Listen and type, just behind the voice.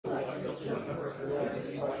All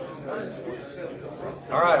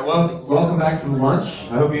right, well, welcome back from lunch.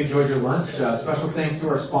 I hope you enjoyed your lunch. Special thanks to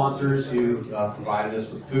our sponsors who provided us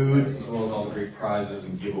with food, as well as all the great prizes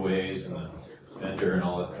and giveaways, and the vendor and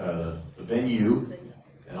all the venue,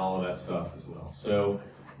 and all of that stuff as well. So,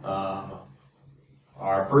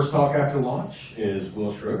 our first talk after launch is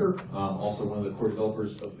Will Schroeder, also one of the core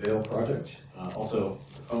developers of the Veil project, also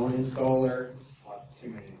phone installer,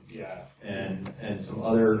 and some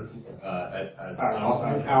other an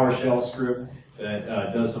awesome PowerShell script that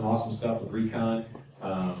does some awesome stuff with Recon.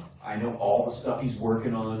 I know all the stuff he's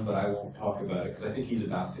working on, but I won't talk about it because I think he's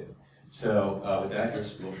about to. So with that,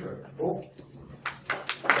 here's Will Schroeder. Cool.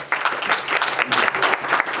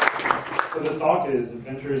 So this talk is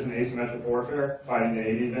Adventures in Asymmetric Warfare, Fighting the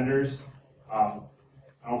AV Vendors.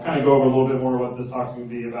 I'll kind of go over a little bit more what this talk's going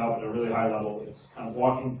to be about, but at a really high level, it's kind of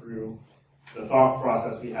walking through the thought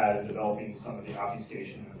process we had in developing some of the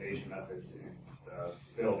obfuscation and evasion methods in the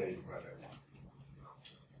Veil Evasion project.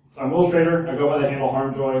 So I'm Will Schroeder. I go by the handle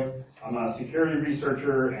Harmjoy. I'm a security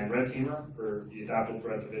researcher and red teamer for the Adaptive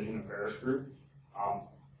Threat Division of Ferris Group.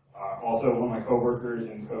 Also, one of my coworkers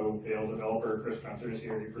and co-Veil developer, Chris Spencer, is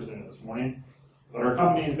here. He presented this morning. But our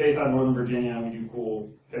company is based out of Northern Virginia. We do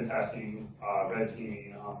cool pen testing, red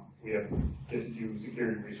teaming. We get to do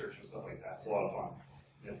security research and stuff like that. It's a lot of fun.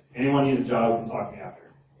 If anyone needs a job, you can talk to me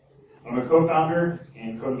after. I'm a co-founder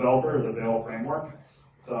and co-developer of the Veil framework.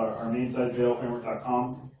 So our main site is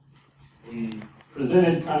veilframework.com. We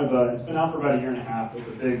presented kind of it's been out for about a year and a half, but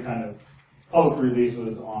the big kind of public release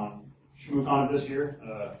was on ShmooCon of this year,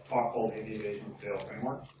 a talk called AV Evasion with Veil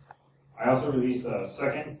Framework. I also released a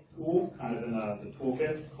second tool, kind of in the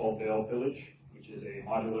toolkit, called Veil Pillage, which is a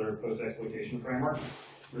modular post-exploitation framework.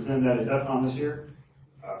 Presented that at DEF CON this year,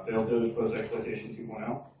 Veil Pillage Post-Exploitation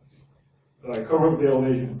 2.0. So I co-wrote Veil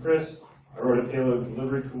Evasion with Chris. I wrote a payload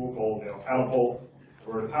delivery tool called Veil Catapult. I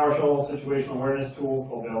wrote a PowerShell situational awareness tool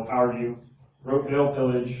called Veil PowerView. Wrote Veil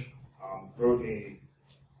Pillage. Wrote a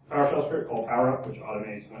PowerShell script called PowerUp, which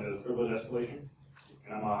automates Windows privilege escalation.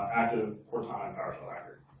 And I'm an active Cortana PowerShell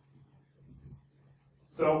hacker.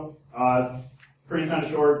 So, pretty kind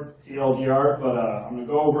of short TLDR, but I'm going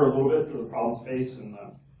to go over a little bit for the problem space and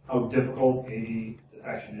how difficult AV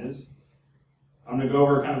detection is. I'm going to go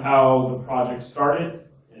over kind of how the project started,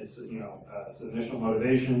 its its initial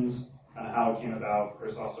motivations, kind of how it came about.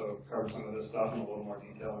 Chris also covered some of this stuff in a little more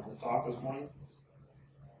detail in his talk this morning.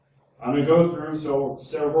 I'm going to go through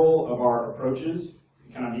several of our approaches,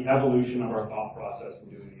 kind of the evolution of our thought process in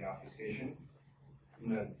doing the obfuscation. I'm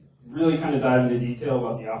going to really kind of dive into detail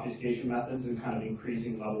about the obfuscation methods and kind of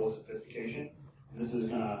increasing level of sophistication. And this is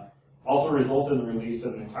going to also result in the release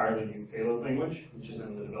of an entirely new payload language, which is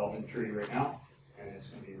in the development tree right now, and it's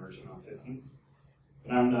going to be emerging on 15.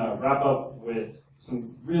 And I'm going to wrap up with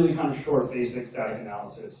some really kind of short basic static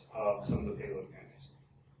analysis of some of the payload families.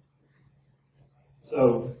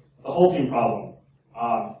 So, the whole team problem.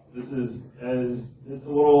 It's a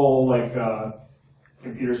little like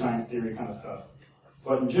computer science theory kind of stuff.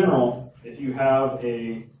 But in general, if you have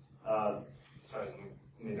sorry,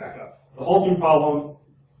 let me back up. The whole team problem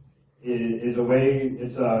is a way,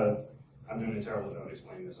 I'm doing a terrible job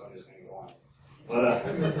explaining this, so I'm just going to go on. But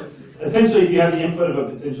essentially, if you have the input of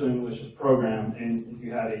a potentially malicious program, and if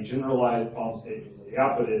you have a generalized problem statement where the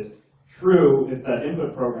output is true if that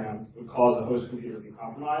input program would cause a host computer to be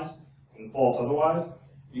compromised, and false otherwise,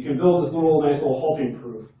 you can build this nice little halting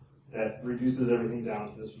proof that reduces everything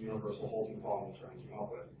down to this universal halting problem we're trying to come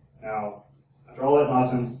up with. Now, after all that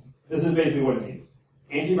nonsense, this is basically what it means.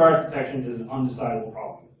 Antivirus detection is an undecidable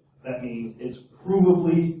problem. That means it's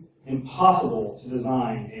provably impossible to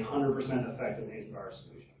design a 100% effective antivirus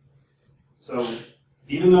solution. So,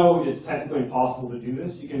 even though it's technically impossible to do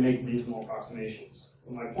this, you can make reasonable approximations.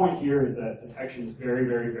 But my point here is that detection is very,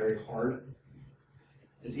 very, very hard.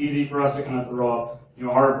 It's easy for us to kind of throw up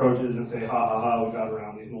our approaches and say, ha ha ha, we got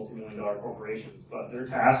around these multi-million-dollar corporations. But their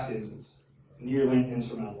task is a nearly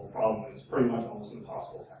insurmountable problem, and it's pretty much almost an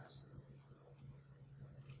impossible task.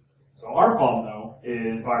 So our problem, though,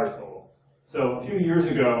 is virus total. So a few years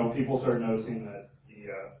ago, people started noticing that the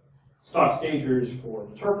stock stagers for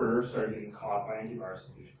interpreters started getting caught by antivirus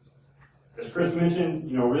solutions. As Chris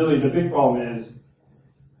mentioned, really the big problem is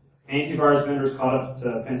antivirus vendors caught up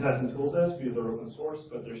to pen testing toolsets because they're open source,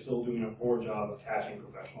 but they're still doing a poor job of catching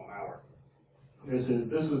professional malware.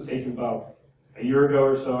 This was taken about a year ago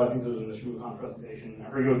or so. I think this was in the ShmooCon presentation. I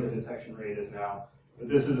forget what the detection rate is now, but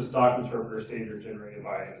this is a stock interpreter stager generated by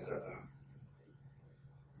NSFM.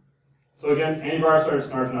 So again, antivirus started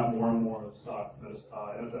snarfing out more and more of the stock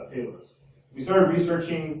NSF payloads. We started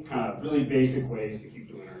researching kind of really basic ways to keep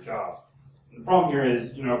doing our job. And the problem here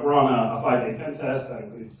is, if we're on a 5-day pen test that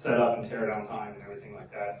includes setup and teardown time and everything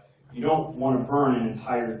like that, you don't want to burn an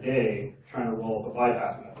entire day trying to roll up a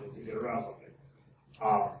bypass method to get around something.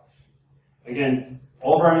 Again,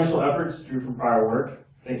 all of our initial efforts drew from prior work.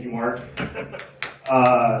 Thank you, Mark.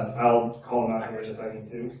 I'll call him out here in a second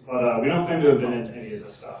too. But we don't claim to have been into any of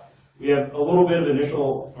this stuff. We have a little bit of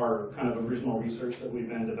initial or kind of original research that we've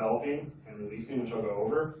been developing and releasing, which I'll go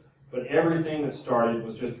over. But everything that started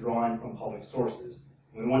was just drawing from public sources.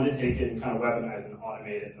 We wanted to take it and kind of weaponize and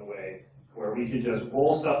automate it in a way where we could just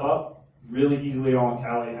roll stuff up really easily on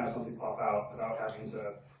Kali and have something pop out without having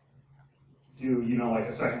to do, like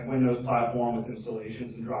a second Windows platform with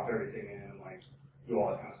installations and drop everything in and like do all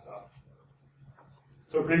that kind of stuff.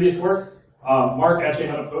 So previous work, Mark actually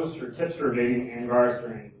had a post or tips for evading antivirus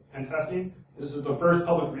during pen testing. This is the first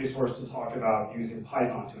public resource to talk about using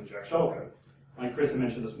Python to inject shellcode. Like Chris had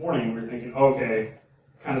mentioned this morning, we were thinking, okay,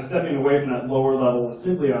 kind of stepping away from that lower level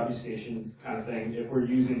simply obfuscation kind of thing. If we're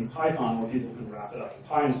using Python where people can wrap it up in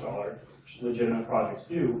PyInstaller, which legitimate projects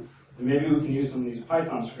do, then maybe we can use some of these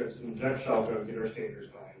Python scripts to inject shellcode, get our staters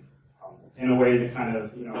going, in a way that kind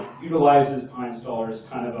of utilizes PyInstaller as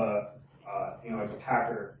kind of a like a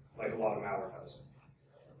packer, like a lot of malware does.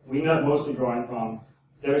 We end up mostly drawing from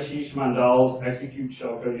Devashish Mandel's execute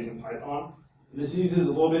shellcode using Python. This uses a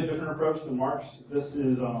little bit different approach than Mark's. This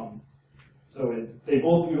is they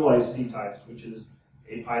both utilize C types, which is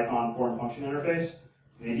a Python foreign function interface.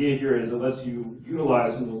 And the idea here is it lets you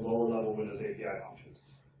utilize some of the lower level Windows API functions.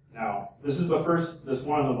 Now, this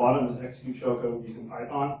one on the bottom, is execute shellcode using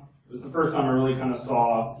Python. It was the first time I really kind of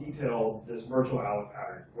saw detailed this virtual alloc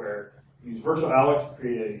pattern, where you use virtual alloc to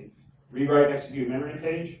create a rewrite execute memory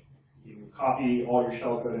page. You copy all your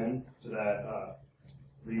shellcode in to that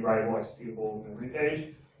rewritable executable memory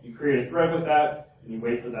page. You create a thread with that, and you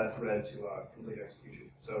wait for that thread to complete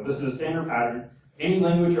execution. So this is a standard pattern. Any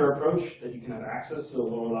language or approach that you can have access to the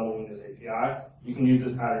lower level Windows API, you can use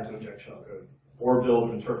this pattern to inject shellcode or build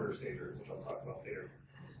an interpreter stager, which I'll talk about later.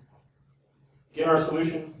 Get our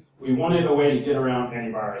solution. We wanted a way to get around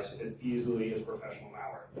antivirus as easily as professional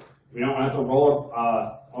malware. We don't want to have to roll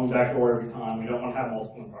up on the back door every time. We don't want to have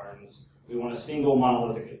multiple environments. We want a single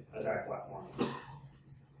monolithic attack platform.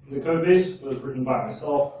 The code base was written by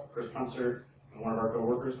myself, Chris Pruntzer, and one of our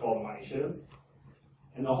coworkers called Money Shiv.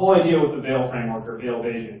 And the whole idea with the Veil framework, or Veil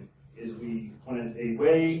Evasion, is we wanted a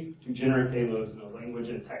way to generate payloads in a language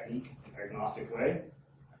and technique agnostic way.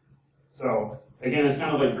 So again, it's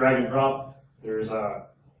kind of like drag and drop. There's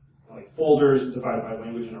like folders divided by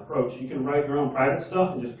language and approach. You can write your own private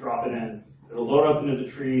stuff and just drop it in. It'll load up into the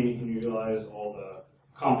tree, and you can utilize all the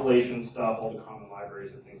compilation stuff, all the common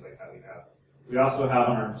libraries and things like that we have. We also have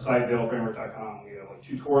on our site, veilframework.com, we have like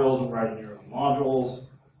tutorials on writing your own modules,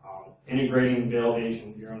 integrating Veil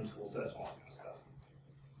Evasion, your own tool sets, all that kind of stuff.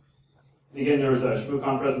 And again, there was a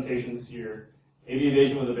ShmooCon presentation this year, AV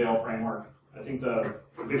Evasion with the Veil framework. I think the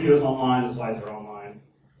video is online, the slides are online.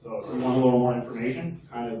 So if you want a little more information,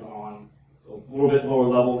 kind of on a little bit lower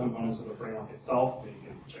level components of the framework itself, then you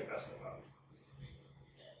can check that stuff out.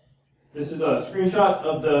 This is a screenshot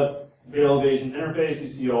of the Veil Evasion interface. You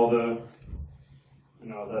see all the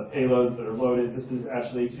the payloads that are loaded. This is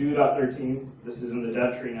actually 2.13. This is in the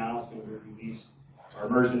dev tree now. It's going to be released or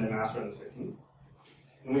merged into master on the 15th.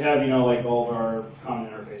 And we have, like all of our common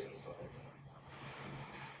interface and stuff like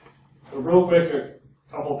that. So real quick,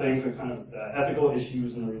 a couple things on kind of the ethical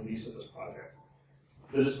issues in the release of this project.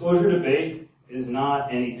 The disclosure debate is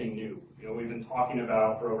not anything new. We've been talking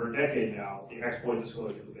about for over a decade now, the exploit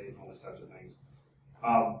disclosure debate and all those types of things.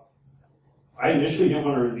 I initially didn't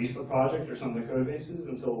want to release the project or some of the code bases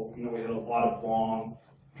until we had a lot of long,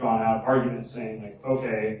 drawn-out arguments saying, like,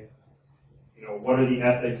 okay, what are the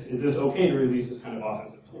ethics? Is this okay to release this kind of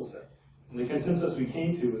offensive toolset? And the consensus we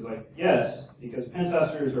came to was like, yes, because pen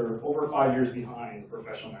testers are over 5 years behind the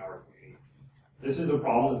professional malware community. This is a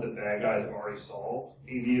problem that the bad guys have already solved.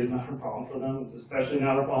 AV is not a problem for them. It's especially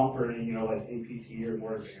not a problem for any, like APT or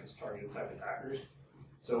more advanced targeted type attackers.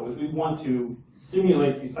 So if we want to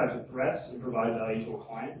simulate these types of threats and provide value to a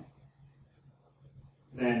client,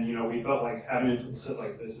 then we felt like having a tool set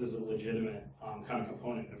like this is a legitimate kind of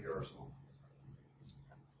component of your arsenal.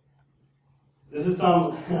 This is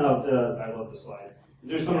some of the, I love this slide.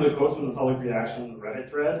 There's some of the quotes from the public reaction on the Reddit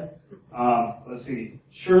thread. Let's see.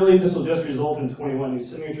 Surely this will just result in 21 new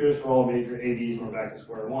signatures for all major AVs and we're back to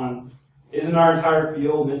square one. Isn't our entire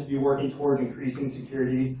field meant to be working towards increasing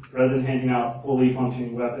security rather than handing out fully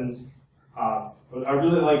functioning weapons? But I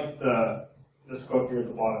really like this quote here at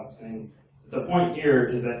the bottom saying, the point here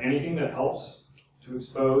is that anything that helps to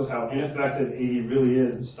expose how ineffective AD really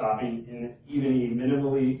is in stopping even a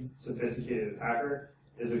minimally sophisticated attacker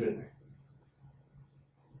is a good thing.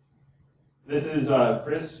 This is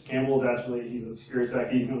Chris Campbell's actually, he's a security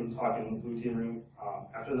tech, he's going to be talking in the blue team room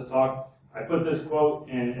after this talk. I put this quote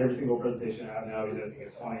in every single presentation I have now because I think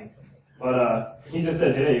it's funny. But he just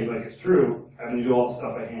said today, he's like, it's true, having to do all the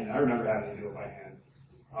stuff by hand. I remember having to do it by hand.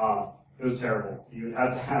 It was terrible. You would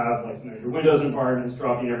have to have like your Windows environments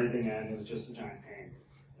dropping everything in. It was just a giant pain.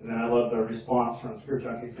 And then I love the response from Script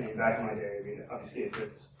Junkie saying, back in my day, we'd obfuscate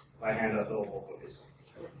bits by hand up the whole place.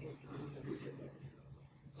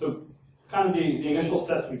 So kind of the initial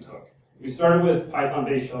steps we took. We started with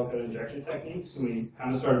Python-based shellcode injection techniques, and we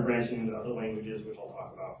kind of started branching into other languages, which I'll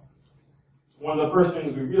talk about. One of the first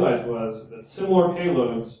things we realized was that similar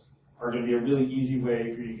payloads are going to be a really easy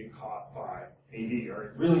way for you to get caught by AD,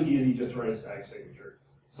 or really easy just to write a static signature.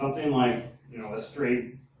 Something like, a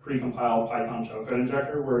straight pre-compiled Python shellcode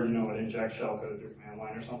injector where, it injects shellcode through command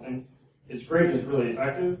line or something. It's great, it's really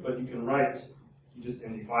effective, but you can write, you just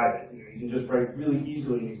MD5 it. You can just write really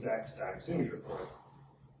easily an exact static signature for it.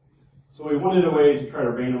 So we wanted a way to try to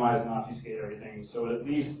randomize and obfuscate everything, so at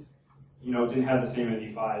least, didn't have the same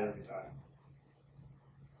MD5 every time.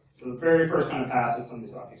 So the very first kind of pass at some of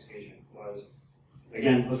this obfuscation was,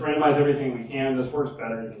 again, let's randomize everything we can. This works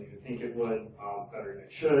better than you think it would, better than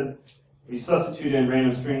it should. We substitute in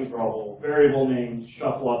random strings for all variable names,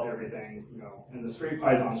 shuffle up everything, in the straight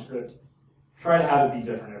Python script, try to have it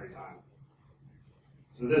be different every time.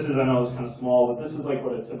 So this is, I know it's kind of small, but this is like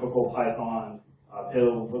what a typical Python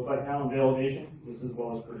payload would look like now in validation. This is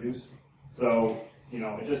what was produced. So,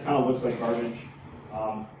 it just kind of looks like garbage.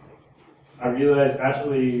 I realized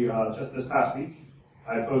actually just this past week,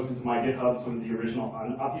 I posted to my GitHub some of the original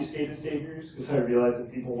unobfuscated stagers because I realized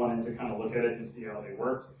that people wanted to kind of look at it and see how they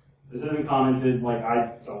worked. This isn't commented, like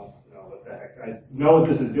I don't know what the heck. I know what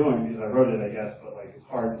this is doing because I wrote it, I guess, but like it's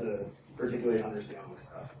hard to particularly understand this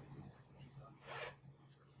stuff.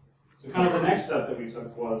 So kind of the next step that we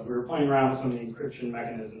took was we were playing around with some of the encryption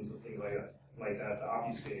mechanisms and things like that to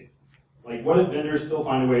obfuscate. Like what if vendors still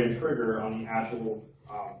find a way to trigger on the actual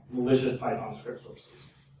malicious Python script sources?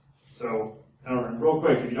 So real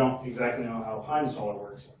quick, if you don't exactly know how PyInstaller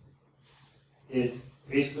works, it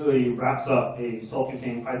basically wraps up a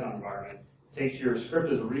self-contained Python environment, takes your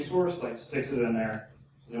script as a resource, like sticks it in there,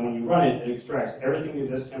 and then when you run it, it extracts everything it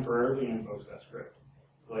does temporarily and invokes that script.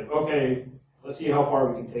 Like, okay, let's see how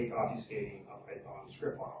far we can take obfuscating a Python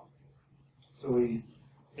script file. So we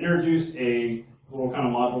introduced a little kind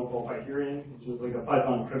of module called Hyperion, which is like a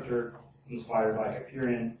Python encryptor inspired by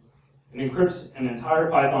Hyperion. It encrypts an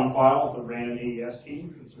entire Python file with a random AES key.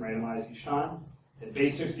 It's randomized each time. It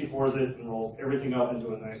base 64s it and rolls everything up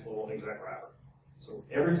into a nice little exec wrapper. So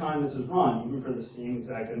every time this is run, even for the same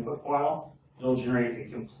exact input file, it'll generate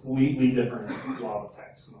a completely different blob of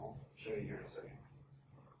text, and I'll show you here in a second.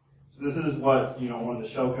 So this is what one of the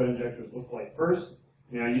shellcode injectors look like first.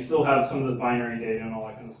 You still have some of the binary data and all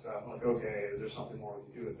that kind of stuff. Like, okay, is there something more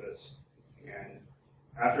we can do with this? And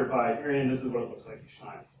after Hyperion, this is what it looks like each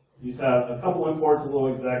time. You just have a couple imports, a little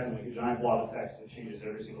exec, and like a giant blob of text that changes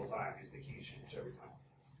every single time because the keys change every time.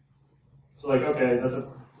 So like, okay,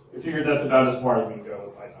 we figured that's about as far as we can go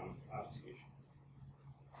with Python obfuscation.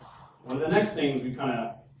 One of the next things we kind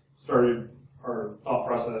of started, our thought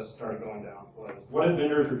process started going down was, what if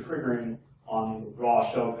vendors are triggering on the raw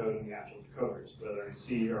shellcode and the actual decoders, whether in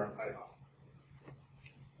C or in Python?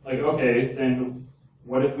 Like, okay, then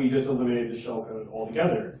what if we just eliminated the shellcode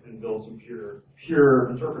altogether and build some pure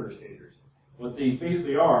interpreter stagers? What these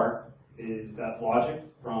basically are is that logic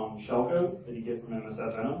from shellcode that you get from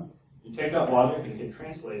MSF Venom. You take that logic and you can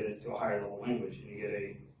translate it to a higher level language, and you get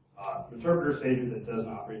a interpreter stager that does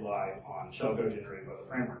not rely on shellcode generated by the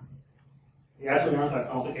framework. They actually aren't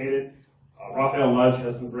that complicated. Raphael Mudge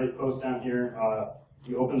has some great posts down here.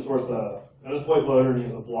 He open sourced a Metasploit loader, and he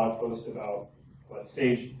has a blog post about what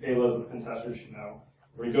stage payloads with pen testers should know,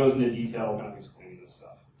 where he goes into detail kind of explaining this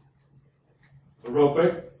stuff. So real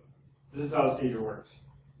quick, this is how a stager works.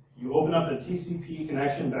 You open up the TCP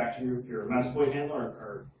connection back to your Metasploit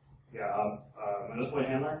handler, Metasploit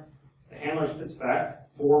handler. The handler spits back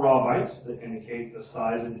 4 raw bytes that indicate the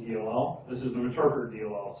size of the DLL. This is the interpreter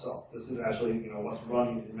DLL itself. This is actually what's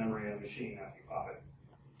running in memory of the machine after you pop it.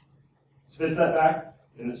 Spits that back,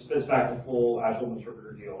 and it spits back the full actual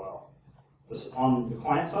interpreter DLL. On the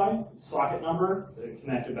client side, the socket number that it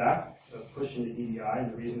connected back, that's pushed into EDI,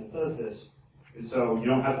 and the reason it does this is so you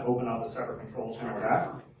don't have to open up a separate control channel back.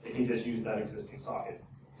 It can just use that existing socket.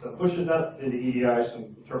 So it pushes that into EDI so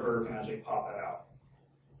the interpreter can actually pop that out.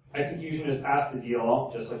 Execution is past the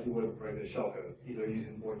DLL, just like you would with regular shellcode, either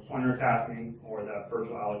using void pointer casting or that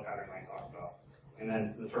virtual alloc pattern I talked about. And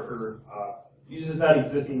then the Turker uses that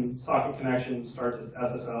existing socket connection, starts its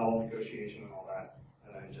SSL negotiation and all that,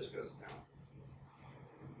 and then it just goes down.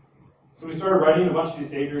 So we started writing a bunch of these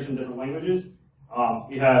stagers in different languages.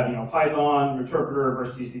 We have Python, interpreter,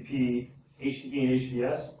 versus TCP, HTTP, and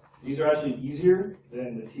HTTPS. These are actually easier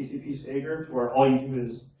than the TCP stager, where all you do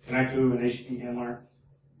is connect to an HTTP handler.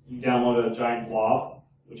 You download a giant blob,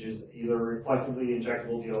 which is either reflectively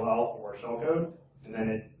injectable DLL or shellcode, and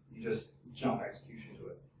then you just jump execution to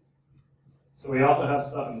it. So we also have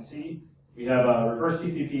stuff in C. We have a reverse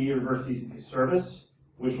TCP service,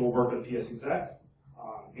 which will work with PSExec.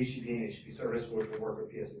 HTTP and HTTP service, which will work with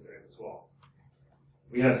PSExec as well.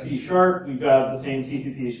 We have C#. We've got the same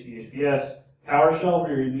TCP, HTTP, HTTPS. PowerShell,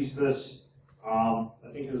 we released this, I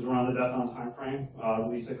think it was around the DEFCON timeframe,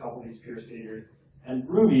 released a couple of these peer stagers. And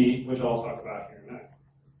Ruby, which I'll talk about here in a minute.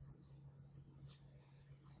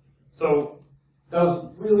 So that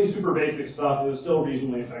was really super basic stuff. It was still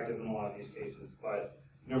reasonably effective in a lot of these cases. But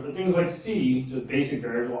for things like C, just basic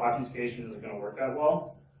variable obfuscation isn't going to work that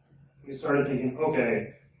well. We started thinking,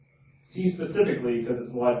 okay, C specifically, because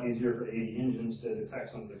it's a lot easier for AD engines to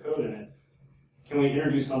detect some of the code in it, can we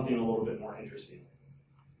introduce something a little bit more interesting?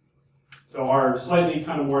 So our slightly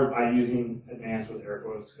kind of more by using advanced with air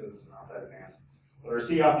quotes because it's not that advanced. But our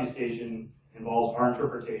C obfuscation involves our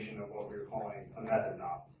interpretation of what we were calling a method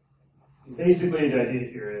knob. And basically, the idea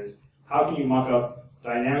here is how can you muck up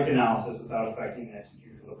dynamic analysis without affecting the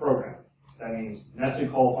execution of the program? That means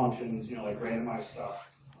nested call functions, like randomized stuff,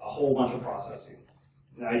 a whole bunch of processing.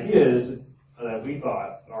 The idea is that we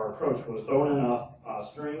thought our approach was throw in enough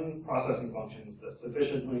string processing functions that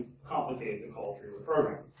sufficiently complicate the call tree of the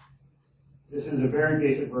program. This is a very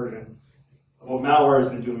basic version of what malware has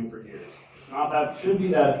been doing for years. It's not that, it shouldn't be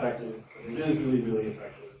that effective, but it is really, really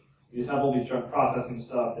effective. You just have all these processing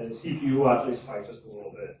stuff that the CPU will actually spike just a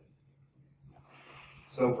little bit.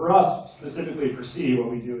 So for us, specifically for C,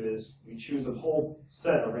 what we do is we choose a whole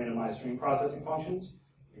set of randomized string processing functions,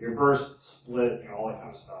 reverse, split, all that kind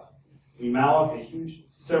of stuff. We malloc a huge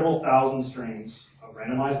several thousand strings of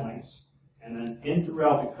randomized lengths, and then in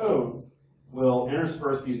throughout the code, we'll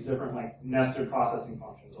intersperse these different nested processing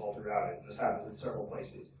functions all throughout it. This happens in several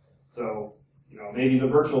places. So maybe the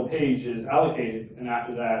virtual page is allocated, and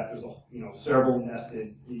after that, there's several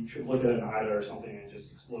nested. You should look at an IDA or something, and it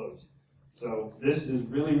just explodes. So this is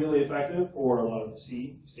really, really effective for a lot of the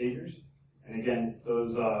C stagers. And again,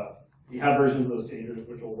 those we have versions of those stagers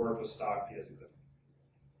which will work with stock PSExec.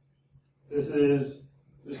 This is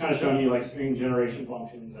just kind of showing you string generation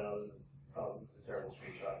functions. I know this is probably a terrible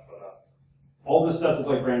screenshot, but all this stuff is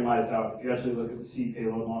randomized out. If you actually look at the C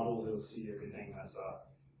payload modules, you'll see everything that's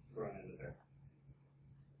thrown into there.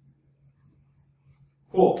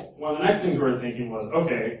 Cool. One of the next things we were thinking was,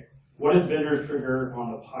 okay, what if vendors trigger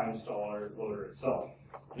on the PyInstaller loader itself?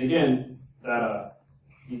 And again, that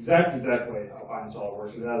the exact way how PyInstaller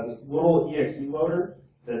works is it has this little exe loader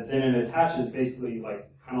that then it attaches basically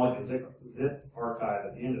kind of like a zip archive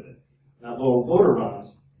at the end of it. And that little loader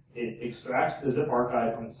runs, it extracts the zip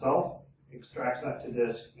archive from itself, extracts that to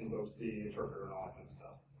disk, invokes the interpreter and all that kind of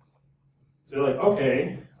stuff. So you're like,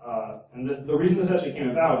 okay, and the reason this actually came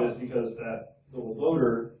about is because that little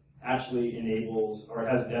loader actually enables, or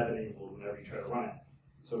has def enabled whenever you try to run it.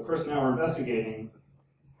 So Chris and I were investigating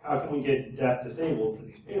how can we get def disabled for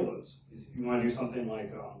these payloads. Because if you want to do something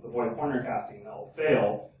like the void pointer casting, that will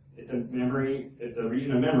fail if the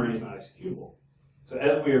region of memory is not executable. So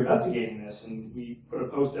as we were investigating this, and we put a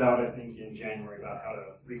post out, I think, in January about how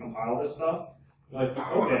to recompile this stuff, we're like,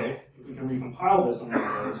 okay, if we can recompile this on one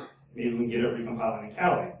of those, maybe we can get it recompiled in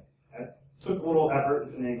Kali. That took a little effort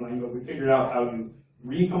and finagling, but we figured out how to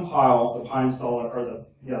recompile the PyInstaller, or the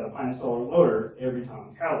PyInstaller loader every time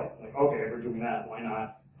in Kali. Like, okay, if we're doing that, why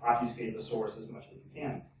not obfuscate the source as much as we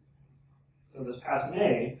can? So this past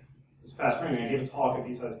spring, I gave a talk at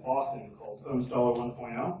BSides Boston called PyInstaller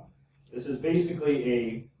 1.0. This is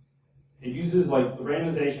basically it uses the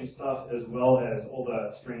randomization stuff as well as all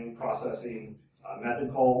the string processing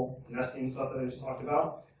method call nesting stuff that I just talked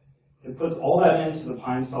about. It puts all that into the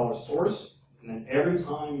PyInstaller source, and then every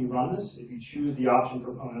time you run this, if you choose the option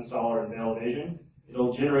for PyInstaller and veil evasion,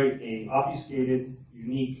 it'll generate a obfuscated,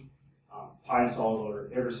 unique PyInstaller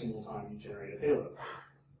loader every single time you generate a payload.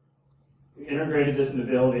 We integrated this into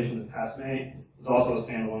veil evasion this past May. It's also a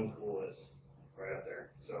standalone tool that's right up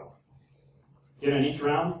there. So, again, in each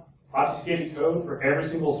round, obfuscated code for every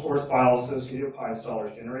single source file associated with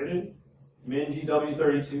PyInstaller is generated.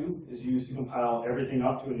 min-gw32 is used to compile everything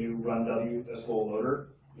up to a new runw this little loader,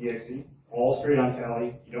 exe, all straight on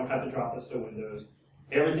Kali. You don't have to drop this to Windows.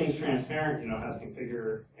 Everything's transparent. You don't have to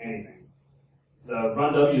configure anything. The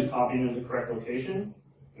run W is copied into the correct location.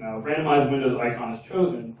 Now, randomized Windows icon is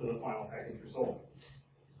chosen for the final package result.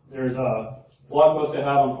 There's a blog post I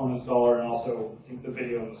have on Phone Installer, and also I think the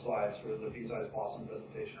video and the slides for the BSides Boston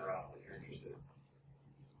presentation are out if you're interested.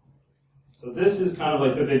 So this is kind of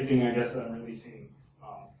like the big thing, I guess, that I'm releasing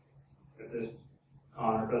at this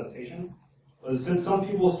con or presentation. But since some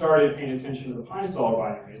people started paying attention to the PyInstaller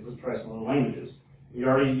binaries, let's try some other languages. We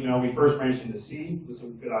already, we first branched into C with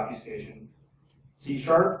some good obfuscation. C#,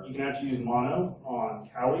 you can actually use mono on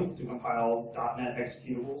Kali to compile .NET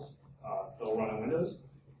executables that'll run on Windows.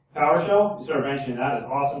 PowerShell, we started branching that. It's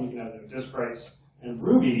awesome. You can have the disk writes. And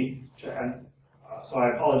Ruby, so I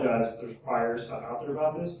apologize if there's prior stuff out there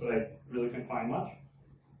about this, but I really couldn't find much.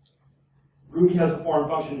 Ruby has a form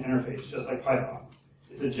function interface, just like Python.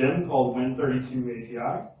 It's a gem called Win32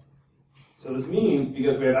 API. So this means,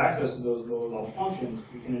 because we have access to those lower level functions,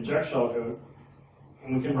 we can inject shellcode,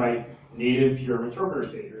 and we can write native pure interpreter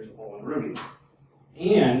stagers all in Ruby.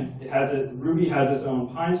 And Ruby has its own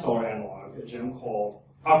PyInstaller analog, a gem called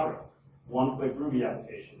Opera, one-click Ruby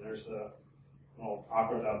application. There's the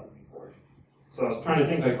Opera.Ruby port. So I was trying to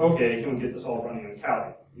think like, okay, can we get this all running on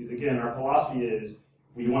Kali? Because again, our philosophy is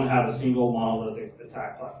we want to have a single monolithic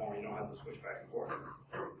attack platform. You don't have to switch back and forth.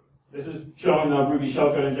 This is showing the Ruby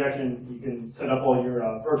shellcode injection. You can set up all your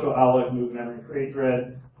virtual alloc, move memory, create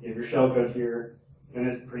thread. You have your shellcode here. And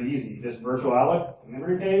it's pretty easy. Just virtual alloc,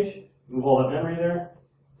 memory page, move all that memory there,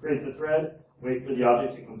 create the thread, wait for the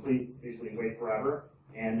object to complete, basically wait forever.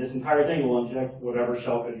 And this entire thing will inject whatever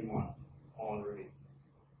shellcode you want, all in Ruby.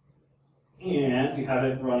 And we have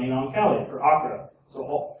it running on Kali for Opera.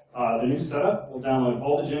 So the new setup will download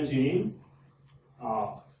all the gems you need.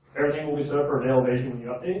 Everything will be set up for availability when you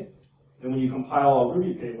update. Then when you compile a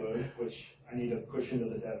Ruby payload, which I need to push into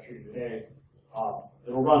the dev tree today,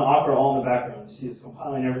 it'll run Opera all in the background. You see it's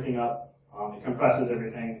compiling everything up. It compresses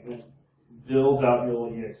everything. And it builds out your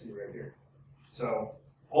little exe right here. So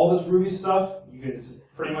all this Ruby stuff, it's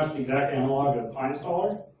pretty much the exact analog of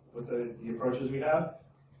PyInstaller with the approaches we have.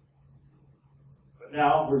 But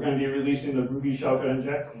now we're going to be releasing the Ruby shellcode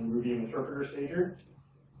inject and Ruby interpreter stager.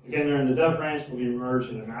 Again, they're in the dev branch. They'll be merged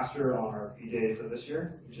into master on our B-Day for this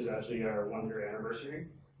year, which is actually our 1-year anniversary.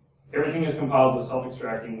 Everything is compiled with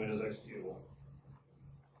self-extracting Windows executable.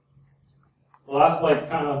 The last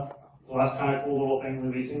kind of cool little thing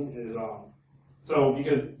releasing is so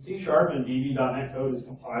because C# and VB.NET code is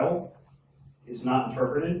compiled, it's not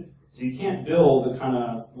interpreted, so you can't build the kind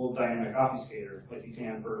of little dynamic obfuscator like you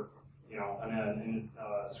can for in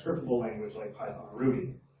a scriptable language like Python or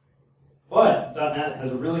Ruby. But .NET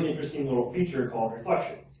has a really interesting little feature called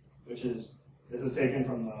reflection, which is this is taken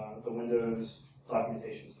from the Windows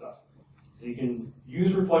documentation stuff. So you can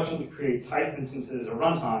use reflection to create type instances at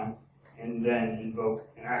runtime and then invoke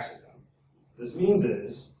and access them. This means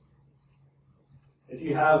is, if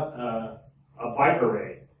you have a byte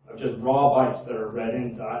array of just raw bytes that are read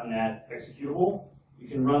in .NET executable, you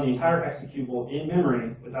can run the entire executable in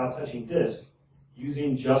memory without touching disk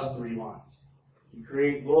using just 3 lines. You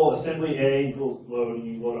create little assembly A equals load, and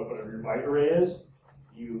you load up whatever your byte array is.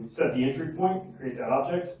 You set the entry point, you create that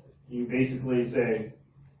object, and you basically say,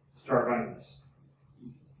 start running this.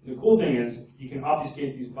 The cool thing is you can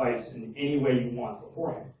obfuscate these bytes in any way you want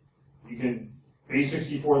beforehand. You can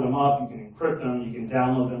base64 them up, you can encrypt them, you can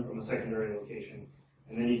download them from a secondary location.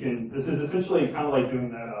 And then you can, this is essentially kind of like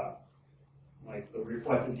doing that, like the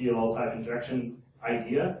reflective DLL type injection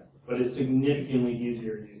idea, but it's significantly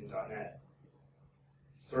easier using .NET.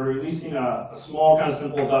 So we're releasing a small kind of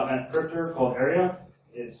simple .NET crypter called Area.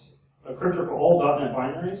 It's a crypter for all .NET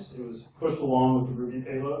binaries. It was pushed along with the Ruby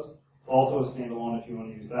payloads. It's also a standalone if you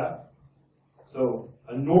want to use that. So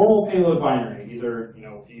a normal payload binary, either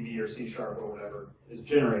VB or C# or whatever, is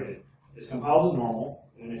generated. It's compiled as normal,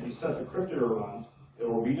 and if you set the crypter to run, it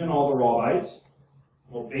will read in all the raw bytes,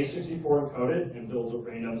 will base64 encode it, and builds a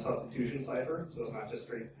random substitution cipher, so it's not just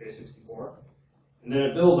straight base64. And then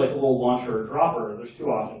it builds like a little launcher or dropper. There's 2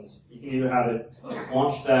 options. You can either have it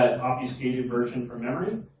launch that obfuscated version from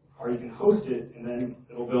memory, or you can host it, and then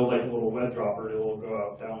it'll build like a little web dropper. It will go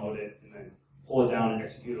out, download it, and then pull it down and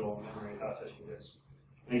execute it on memory without touching disk.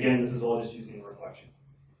 And again, this is all just using reflection.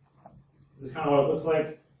 This is kind of what it looks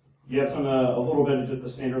like. You have a little bit of just the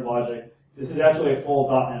standard logic. This is actually a full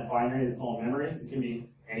 .NET binary that's all in memory. It can be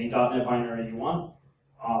any .NET binary you want.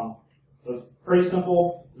 So it's pretty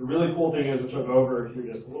simple. The really cool thing is, which I'll go over here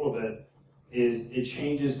just a little bit, is it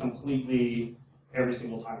changes completely every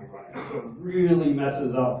single time you run it. So it really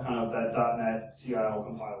messes up kind of that .NET CIL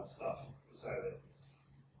compiled stuff inside of it.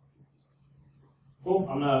 Cool.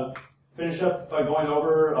 I'm going to finish up by going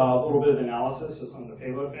over a little bit of analysis of some of the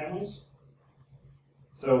payload families.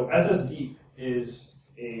 So SSDeep is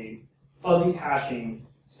a fuzzy hashing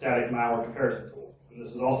static malware comparison tool. And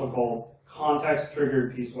this is also called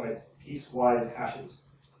context-triggered piecewise hashes.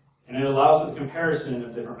 And it allows for the comparison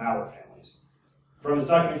of different malware families. From its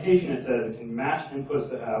documentation, it says it can match inputs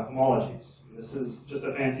that have homologies. And this is just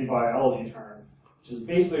a fancy biology term, which is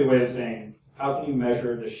basically a way of saying, how can you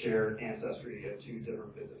measure the shared ancestry of two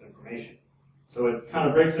different bits of information? So it kind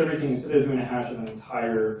of breaks everything. Instead of doing a hash of an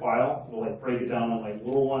entire file, it'll like break it down in like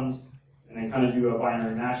little ones, and then kind of do a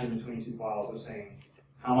binary matching between two files of saying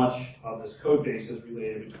how much of this code base is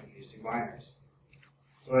related between these two binaries.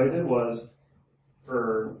 So what I did was,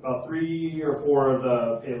 for about 3 or 4 of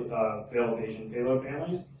the veil evasion payload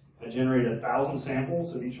families, I generated 1,000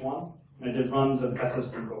 samples of each one, and I did runs of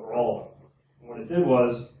SSD over all of them. And what it did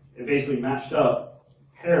was, it basically matched up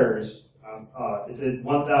pairs. It did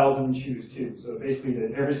 1,000 choose 2, so it basically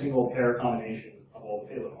did every single pair combination of all the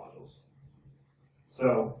payload modules.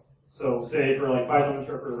 So say for like Python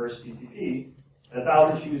interpreter versus TCP,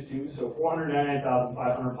 1,000 choose 2, so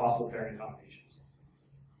 499,500 possible pairing combinations.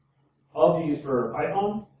 Of these for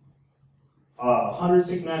Python,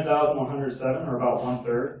 169,107, or about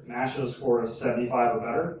 1/3, match a score of 75 or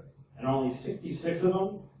better, and only 66 of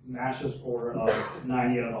them match a score of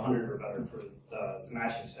 90 out of 100 or better for the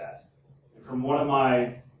matching stats. And from one of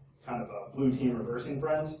my kind of blue team reversing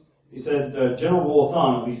friends, he said the general rule of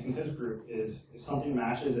thumb, at least in his group, is if something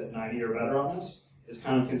matches at 90 or better on this, it's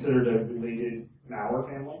kind of considered a related malware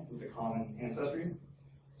family with a common ancestry.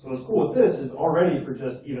 So what's cool with this is already for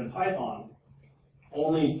just even Python,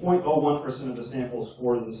 only 0.01% of the samples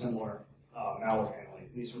scored as a similar malware family,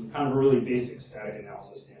 at least from kind of a really basic static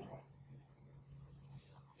analysis standpoint.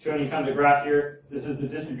 Showing you kind of the graph here, this is the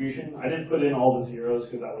distribution. I didn't put in all the zeros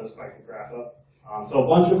because that would have spiked the graph up. So a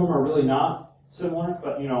bunch of them are really not similar,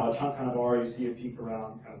 but you know, a chunk kind of are, you see a peak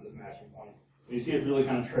around kind of this matching point. You see it really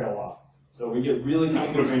kind of trail off. So we get really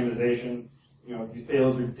kind of randomization. You know, these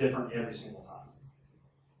payloads are different every single time.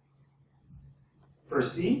 For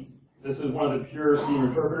C, this is one of the pure C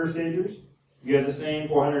interpreter stages. You get the same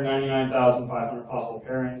 499,500 possible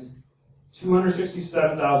pairings,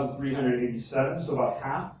 267,387, so about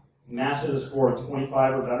half, matches a score of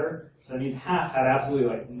 25 or better. So that means half had absolutely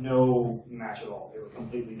like no match at all. They were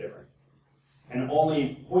completely different. And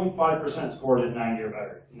only 0.5% scored at 90 or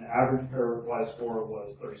better. And the average pairwise score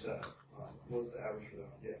was 37. What was the average for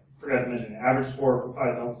that? Yeah, forgot to mention, the average score for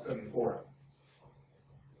Python was 74.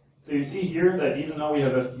 So you see here that even though we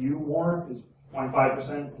have a few more, it's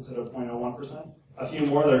 0.5% instead of 0.01%, a few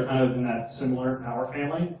more that are kind of in that similar malware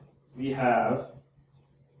family, we have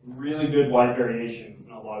really good wide variation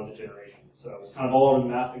in a lot of the generation. So it's kind of all over the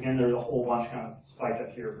map. Again, there's a whole bunch kind of spiked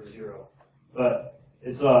up here for 0. But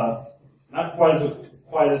it's not quite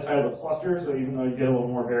as tight of a cluster, so even though you get a little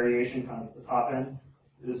more variation kind of at the top end,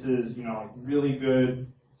 this is, you know, a really good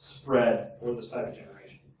spread for this type of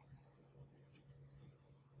generation.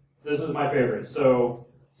 This is my favorite. So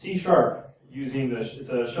C#, using this, it's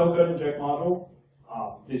a shellcode inject module.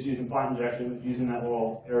 It's using flat injection, using that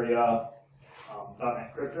little area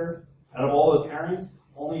 .NET crypter. Out of all those pairings,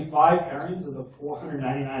 only 5 pairings of the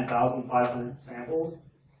 499,500 samples,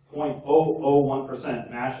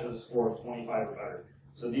 0.001% match at a score of 25 or better.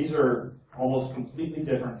 So these are almost completely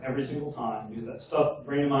different every single time because that stuff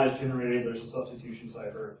randomized generated, there's a substitution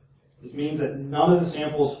cipher. This means that none of the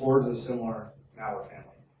samples scored as a similar malware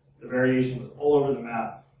family. The variation was all over the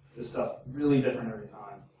map. This stuff really different every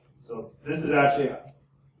time. So this is actually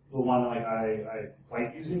the one like I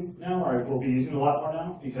like using now, or I will be using a lot more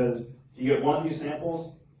now, because if you get one of these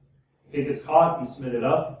samples, if it gets caught and submit it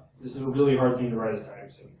up, this is a really hard thing to write a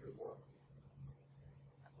static signature for.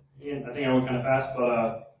 Again, I think I went kind of fast,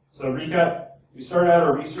 but so recap, we started out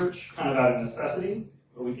our research kind of out of necessity,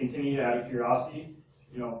 but we continue out of curiosity.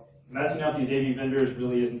 You know, messing up these AV vendors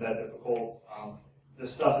really isn't that difficult.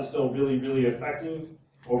 This stuff is still really, really effective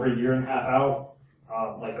over a year and a half out.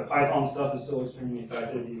 Like the Python stuff is still extremely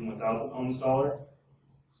effective even without the own installer.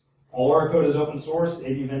 All our code is open source.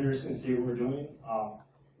 AV vendors can see what we're doing.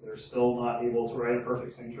 They're still not able to write a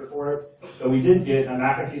perfect signature for it. So we did get a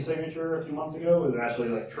McAfee signature a few months ago. It was actually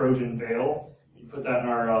like Trojan Veil. We put that in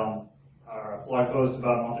our blog post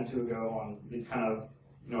about a month or two ago on the kind of,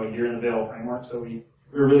 you know, a year in the Veil framework. So we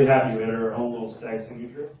were really happy. We had our own little stag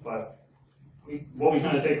signature. But what we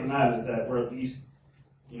kind of take from that is that we're at least,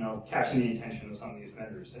 you know, catching the attention of some of these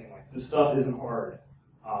vendors, saying like, this stuff isn't hard.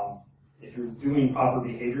 If you're doing proper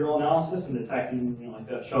behavioral analysis and detecting, you know, like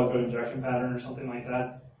that shellcode injection pattern or something like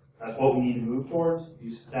that, that's what we need to move towards.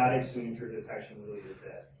 These static signature detection really is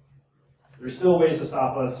dead. There's still ways to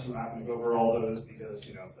stop us. We're not going to go over all those because,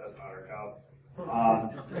 you know, that's not our job.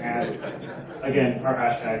 And again, our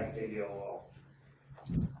hashtag ADLOL.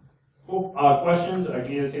 Cool. Questions? I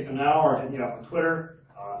can either take them now or hit me up on Twitter.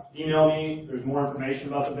 Email me. There's more information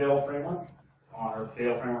about the Veil framework on our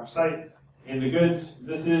Veil framework site. In the goods,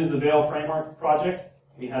 this is the Veil framework project.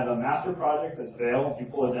 We have a master project that's Veil. If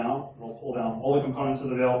you pull it down, it'll pull down all the components of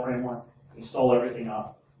the Veil framework, install everything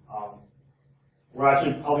up. We're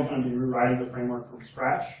actually probably going to be rewriting the framework from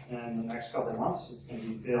scratch in the next couple of months. It's going to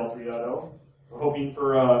be Veil 3.0. We're hoping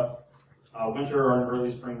for a winter or an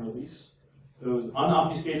early spring release. Those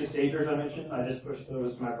unobfuscated stagers I mentioned, I just pushed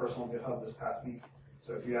those to my personal GitHub this past week.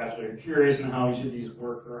 So if you actually are curious on how each of these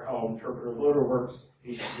work or how interpreter loader works,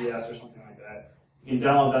 HTTPS or something like that, you can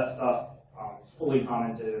download that stuff. It's fully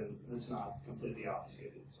commented and it's not completely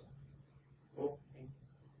obfuscated. So, cool.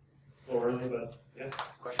 A little early, but yeah.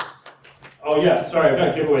 Questions? Oh yeah, sorry, I've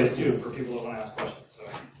got giveaways too for people that want to ask questions. So,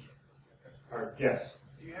 or, yes.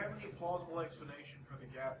 Do you have any plausible explanation for the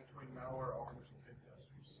gap between malware authors and pen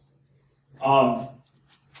testers?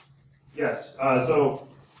 Yes. So,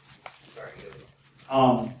 sorry.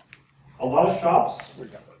 A lot of shops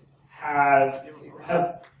have.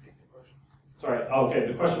 Sorry. Okay.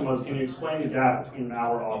 The question was, can you explain the gap between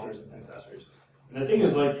malware authors and pen testers? And the thing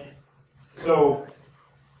is, like, so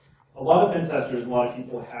a lot of pen testers, a lot of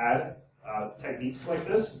people had techniques like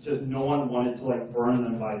this. Just no one wanted to like burn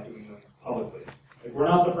them by doing them publicly. Like, we're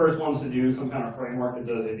not the first ones to do some kind of framework that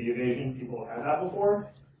does AV evasion. People have had that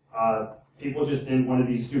before. People just didn't want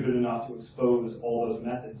to be stupid enough to expose all those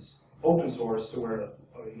methods open source to where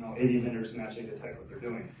AV vendors can actually detect what they're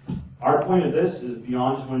doing. Our point of this is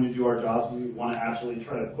beyond just wanting to do our jobs. We want to actually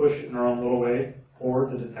try to push in our own little way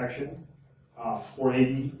forward the detection for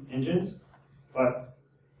AV engines. But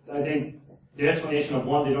I think the explanation of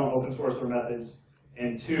one, they don't open source their methods,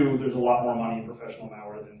 and two, there's a lot more money in professional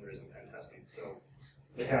malware than there is in pen testing. So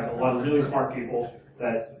they have a lot of really smart people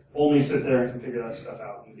that only sit there and can figure that stuff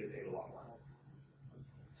out and get paid a lot more.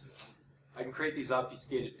 I can create these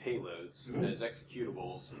obfuscated payloads as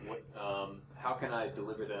executables. How can I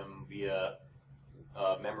deliver them via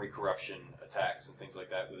memory corruption attacks and things like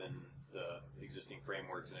that within the existing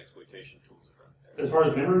frameworks and exploitation tools? As far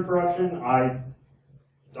as memory corruption,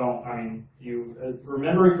 for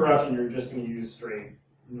memory corruption, you're just going to use straight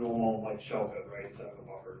normal like shell code, right, instead of a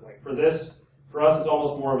buffer. Like for this, for us, it's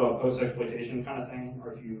almost more of a post-exploitation kind of thing,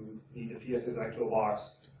 or if you need to PSexec to a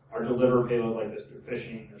box, or deliver a payload like this through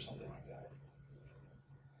phishing or something like that.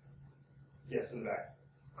 Yes, in the back.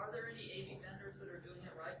 Are there any AV vendors that are doing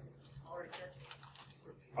it right? Already said.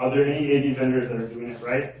 Are there any AV vendors that are doing it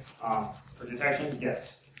right for detection?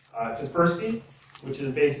 Yes. Kaspersky, which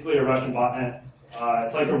is basically a Russian botnet.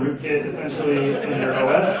 It's like a rootkit, essentially, in their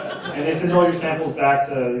OS, and they send all your samples back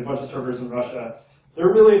to a bunch of servers in Russia.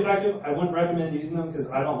 They're really effective. I wouldn't recommend using them because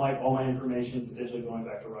I don't like all my information potentially going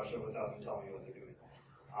back to Russia without them telling me what they're doing.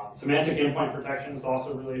 Semantic endpoint protection is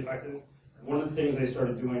also really effective. One of the things they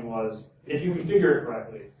started doing was, if you configure it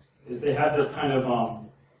correctly, is they had this kind of,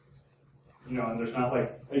 and there's not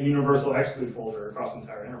like a universal exclude folder across the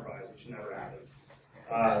entire enterprise, which never happens.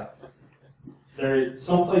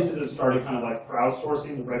 Some places have started kind of like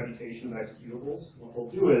crowdsourcing the reputation of executables. What they'll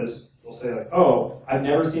do is, they'll say like, oh, I've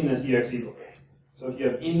never seen this exe before. So if you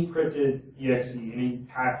have any encrypted exe, any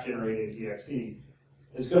hack-generated exe,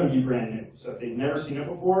 it's going to be brand new. So if they've never seen it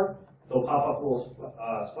before, they'll pop up a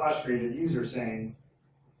little splash screen to the user saying,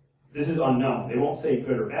 this is unknown. They won't say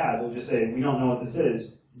good or bad. They'll just say, we don't know what this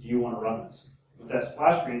is. Do you want to run this? With that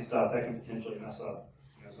splash screen stuff, that can potentially mess up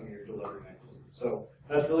some of your delivery mechanisms. So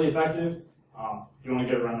that's really effective. If you want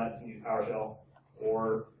to get around that, you can use PowerShell.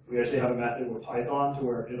 Or we actually have a method with Python to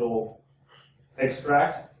where it'll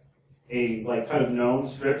extract a kind of known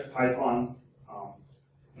script Python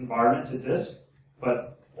environment to disk.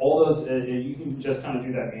 But all those, you can just kind of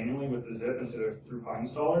do that manually with the zip instead of through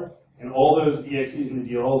PyInstaller. And all those EXEs and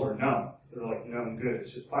the DLLs are known. They're like known good.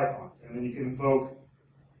 It's just Python. And then you can invoke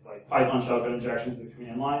like Python shellcode injection to the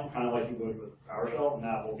command line, kind of like you would with PowerShell, and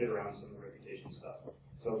that will get around some of the reputation stuff.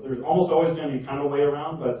 So there's almost always going to be kind of a way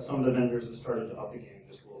around, but some of the vendors have started to up the game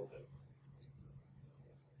just a little bit.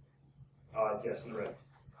 Yes, in the red.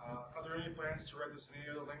 Are there any plans to write this in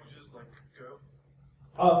any other languages like Go?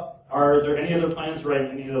 Are there any other plans to write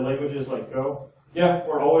in any other languages like Go? Yeah,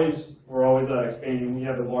 we're always expanding. We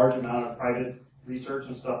have a large amount of private research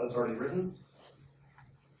and stuff that's already written,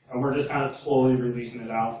 and we're just kind of slowly releasing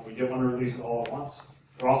it out. We didn't want to release it all at once.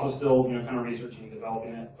 We're also still kind of researching and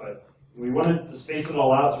developing it, but we wanted to space it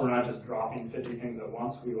all out so we're not just dropping 50 things at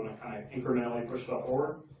once. We want to kind of incrementally push stuff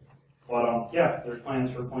forward. But yeah, there's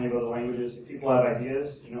plans for plenty of other languages. If people have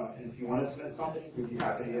ideas, and if you want to submit something, we'd be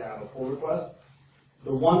happy to have a pull request.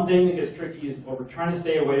 The one thing that gets tricky is what we're trying to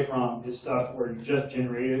stay away from is stuff where you just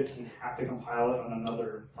generate it and have to compile it on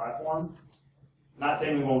another platform. Not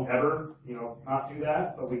saying we won't ever, not do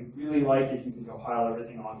that, but we really like if you can compile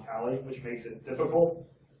everything on Kali, which makes it difficult.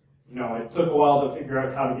 It took a while to figure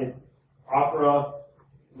out how to get Opera,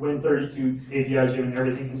 Win32 API gem, and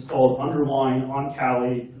everything installed under Wine on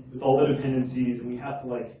Kali with all the dependencies, and we have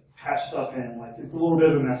to patch stuff in. It's a little bit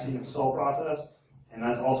of a messy install process, and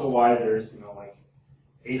that's also why there's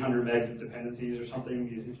 800 megs of dependencies or something.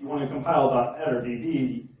 Because if you want to compile .NET or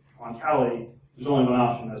VB on Kali, there's only one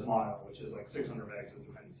option that's mono, which is 600 megs of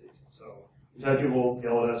dependencies. So we've had people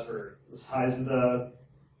yell at us for the size of the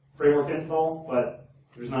framework install, but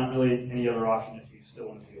there's not really any other option if you still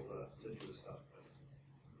want to be able to do this stuff.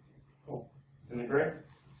 Cool. Isn't it great?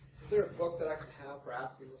 Is there a book that I can have for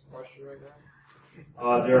asking this question right now?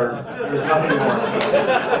 There's nothing more.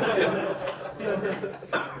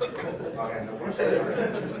 Okay, no questions.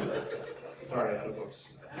 Sorry, out of books.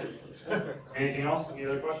 Anything else? Any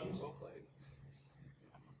other questions?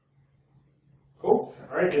 Cool.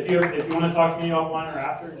 All right. If you want to talk to me offline or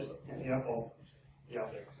after, just hit me up. I'll be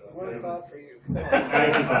out there. So, What a thought for you.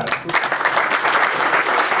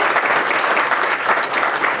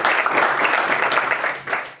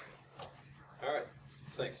 All right,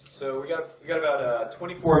 thanks. So we got about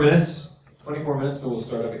 24 minutes. 24 minutes, so we'll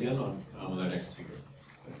start up again on with our next speaker.